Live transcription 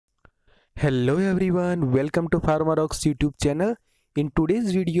Hello everyone, welcome to PharmaRock's YouTube channel. In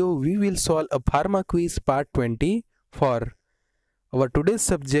today's video, we will solve a Pharma quiz part 20 for our today's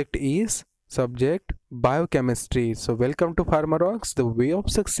subject is subject Biochemistry. So welcome to PharmaRock's, the way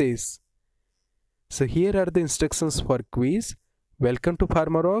of success. So here are the instructions for quiz. Welcome to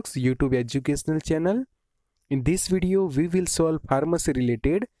PharmaRock's YouTube educational channel. In this video, we will solve pharmacy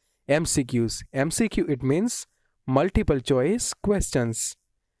related MCQs. MCQ, it means multiple choice questions.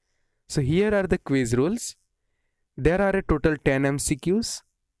 So here are the quiz rules. There are a total 10 MCQs.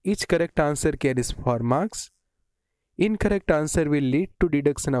 Each correct answer carries 4 marks. Incorrect answer will lead to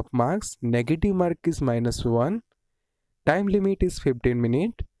deduction of marks. Negative mark is -1. Time limit is 15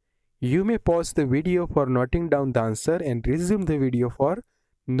 minutes. You may pause the video for noting down the answer and resume the video for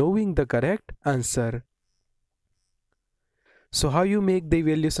knowing the correct answer. So how you make the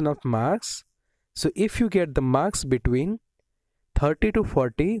evaluation of marks? So if you get the marks between 30 to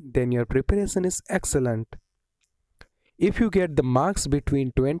 40, then your preparation is excellent. If you get the marks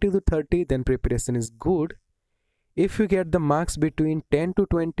between 20 to 30, then preparation is good. If you get the marks between 10 to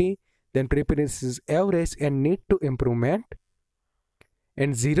 20, then preparation is average and need to improvement.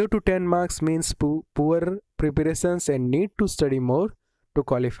 And 0 to 10 marks means poor preparations and need to study more to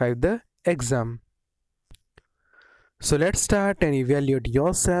qualify the exam. So let's start and evaluate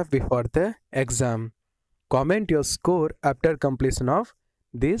yourself before the exam. Comment your score after completion of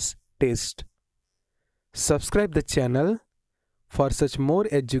this test. Subscribe the channel for such more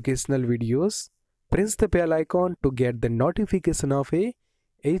educational videos. Press the bell icon to get the notification of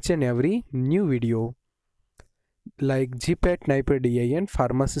each and every new video. Like GPAT, NIPER, and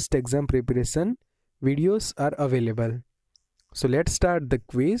Pharmacist exam preparation videos are available. So let's start the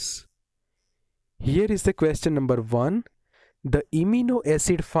quiz. Here is the question number 1. The amino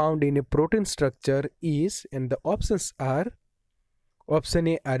acid found in a protein structure is, and the options are option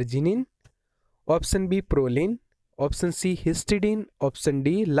A arginine, option B proline, option C histidine, option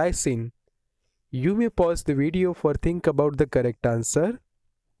D lysine. You may pause the video for think about the correct answer.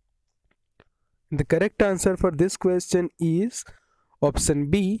 The correct answer for this question is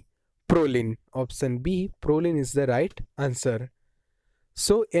option B proline. Option B proline is the right answer.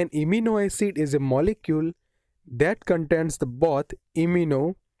 So an amino acid is a molecule that contains the both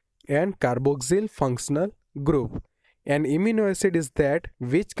imino and carboxyl functional group. An amino acid is that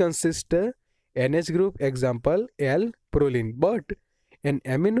which consists NH group, example L-proline, but an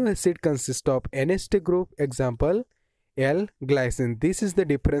amino acid consists of NH group, example L-glycine. This is the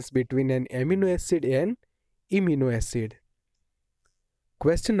difference between an amino acid and amino acid.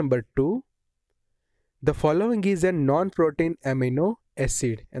 Question number 2. The following is a non-protein amino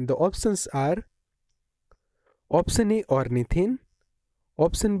acid and the options are option A ornithine,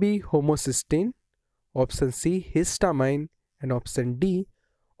 option B homocysteine, option C histamine, and option D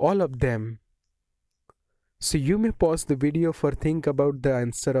all of them. So you may pause the video for think about the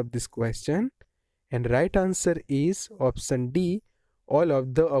answer of this question, and right answer is option D all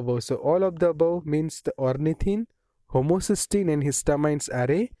of the above. So all of the above means the ornithine, homocysteine and histamines are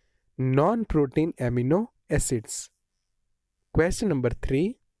a non-protein amino acids. Question number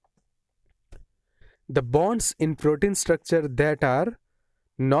 3. The bonds in protein structure that are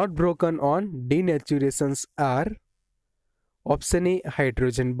not broken on denaturations are option A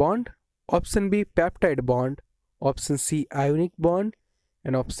hydrogen bond, option B peptide bond, option C ionic bond,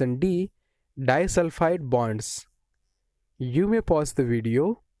 and option D disulfide bonds. You may pause the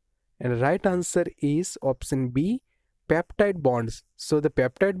video, and right answer is option B peptide bonds. So the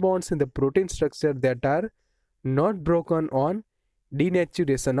peptide bonds in the protein structure that are not broken on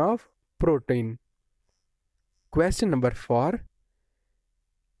denaturation of protein. Question number 4.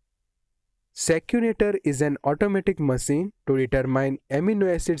 Sequenator is an automatic machine to determine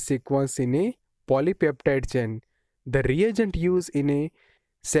amino acid sequence in a polypeptide chain. The reagent used in a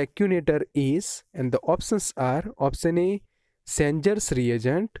sequenator is, and the options are option A Sanger's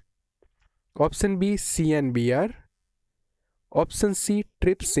reagent, option B CNBR, option C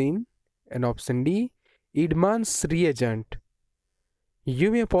trypsin, and option D Edman's reagent.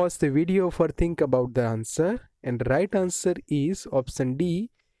 You may pause the video for think about the answer, and right answer is option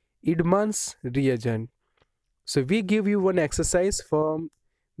D Edman's reagent. So we give you one exercise from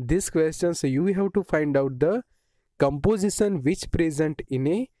this question. So you have to find out the composition which present in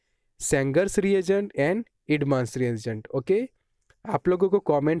a Sanger's reagent and Edman's reagent. Okay, आप लोगों को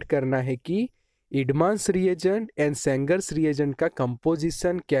comment करना है कि Edman's reagent and Sanger's reagent का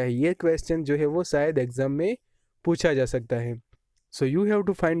composition क्या है. ये क्वेश्चन जो है वो शायद एग्जाम में पूछा जा सकता है. So you have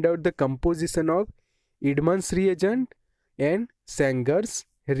to find out the composition of Edman's reagent and Sanger's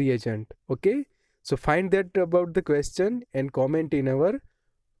reagent. Okay, so find that about the question and comment in our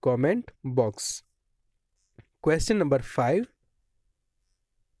comment box. Question number 5.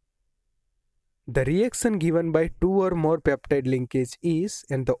 The reaction given by 2 or more peptide linkage is,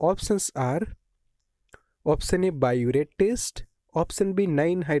 and the options are option A biuret test, option B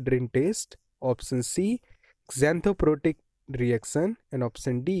 9-hydrin test, option C xanthoprotic reaction, and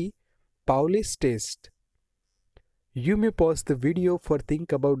option D Pauli's test. You may pause the video for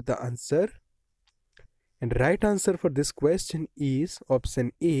think about the answer. And right answer for this question is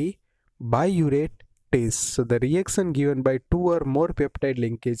option A biuret test. So the reaction given by 2 or more peptide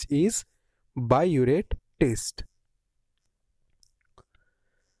linkage is biuret test.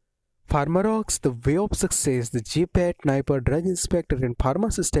 PHARMAROCKS, the way of success, the GPAT, NIPER, drug inspector and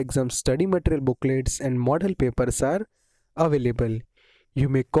pharmacist exam study material booklets and model papers are available. You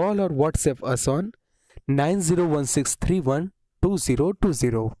may call or WhatsApp us on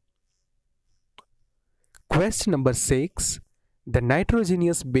 9016312020. Question number 6. The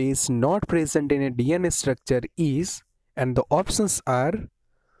nitrogenous base not present in a DNA structure is, and the options are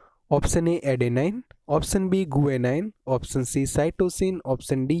option A adenine, option B guanine, option C cytosine,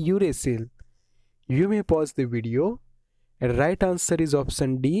 option D uracil. You may pause the video, and right answer is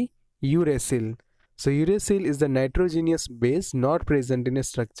option D uracil. So uracil is the nitrogenous base not present in a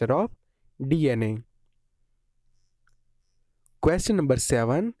structure of DNA. Question number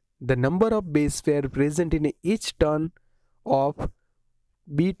 7. The number of base pair present in each turn of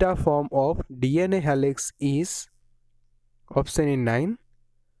beta form of DNA helix is option A 9,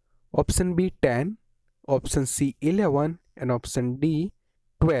 option B 10, option C 11, and option D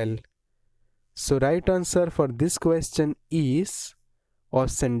 12. So right answer for this question is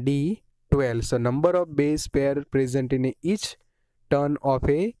option D 12. So number of base pair present in each turn of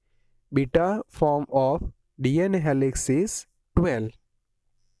a beta form of DNA helix is 12.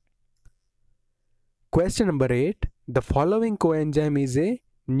 Question number 8. The following coenzyme is a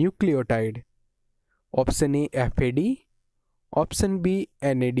nucleotide. Option A FAD, option B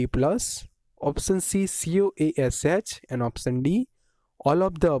NAD+, option C COASH, and option D all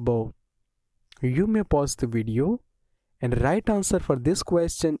of the above. You may pause the video, and right answer for this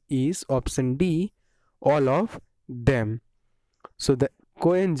question is option D all of them. So the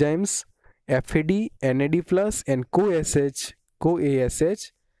coenzymes FAD, NAD+, and COASH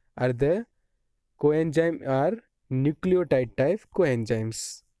are the coenzyme are nucleotide type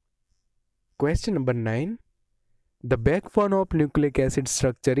coenzymes. Question number 9. The backbone of nucleic acid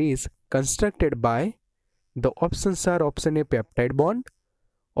structure is constructed by, the options are option A peptide bond,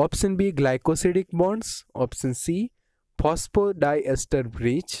 option B glycosidic bonds, option C phosphodiester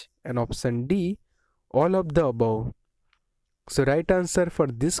bridge, and option D all of the above. So right answer for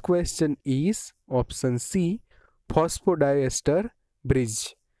this question is option C phosphodiester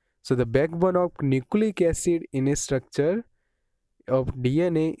bridge. So the backbone of nucleic acid in a structure of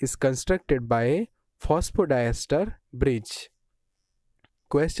DNA is constructed by a phosphodiester bridge.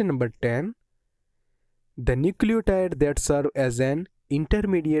 Question number 10. The nucleotide that serve as an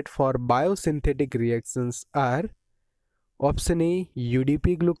intermediate for biosynthetic reactions are option A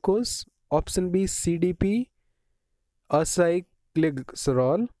UDP glucose, option B CDP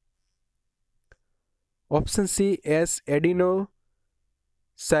acylglycerol, option C S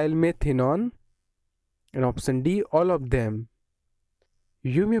adenosilmethanol, and option D all of them.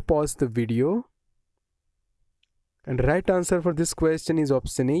 You may pause the video, and right answer for this question is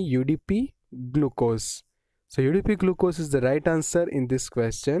option A UDP glucose. So UDP glucose is the right answer in this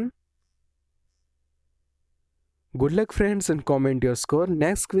question. Good luck friends, and comment your score.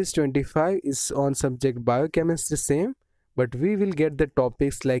 Next quiz 25 is on subject biochemistry same, but we will get the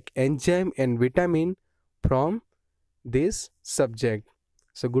topics like enzyme and vitamin from this subject.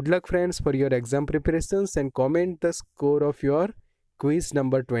 So good luck friends for your exam preparations, and comment the score of your quiz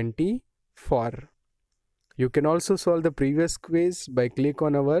number 24. You can also solve the previous quiz by click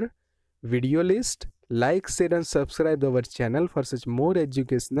on our video list. Like, share and subscribe our channel for such more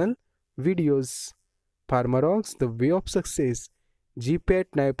educational videos. PHARMAROCKS, the way of success. GPAT,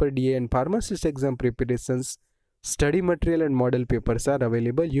 NIPER, DA and pharmacist exam preparations, study material and model papers are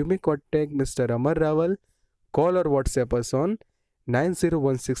available. You may contact Mr. Amar RAVAL, call or WhatsApp us on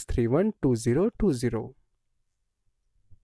 9016312020.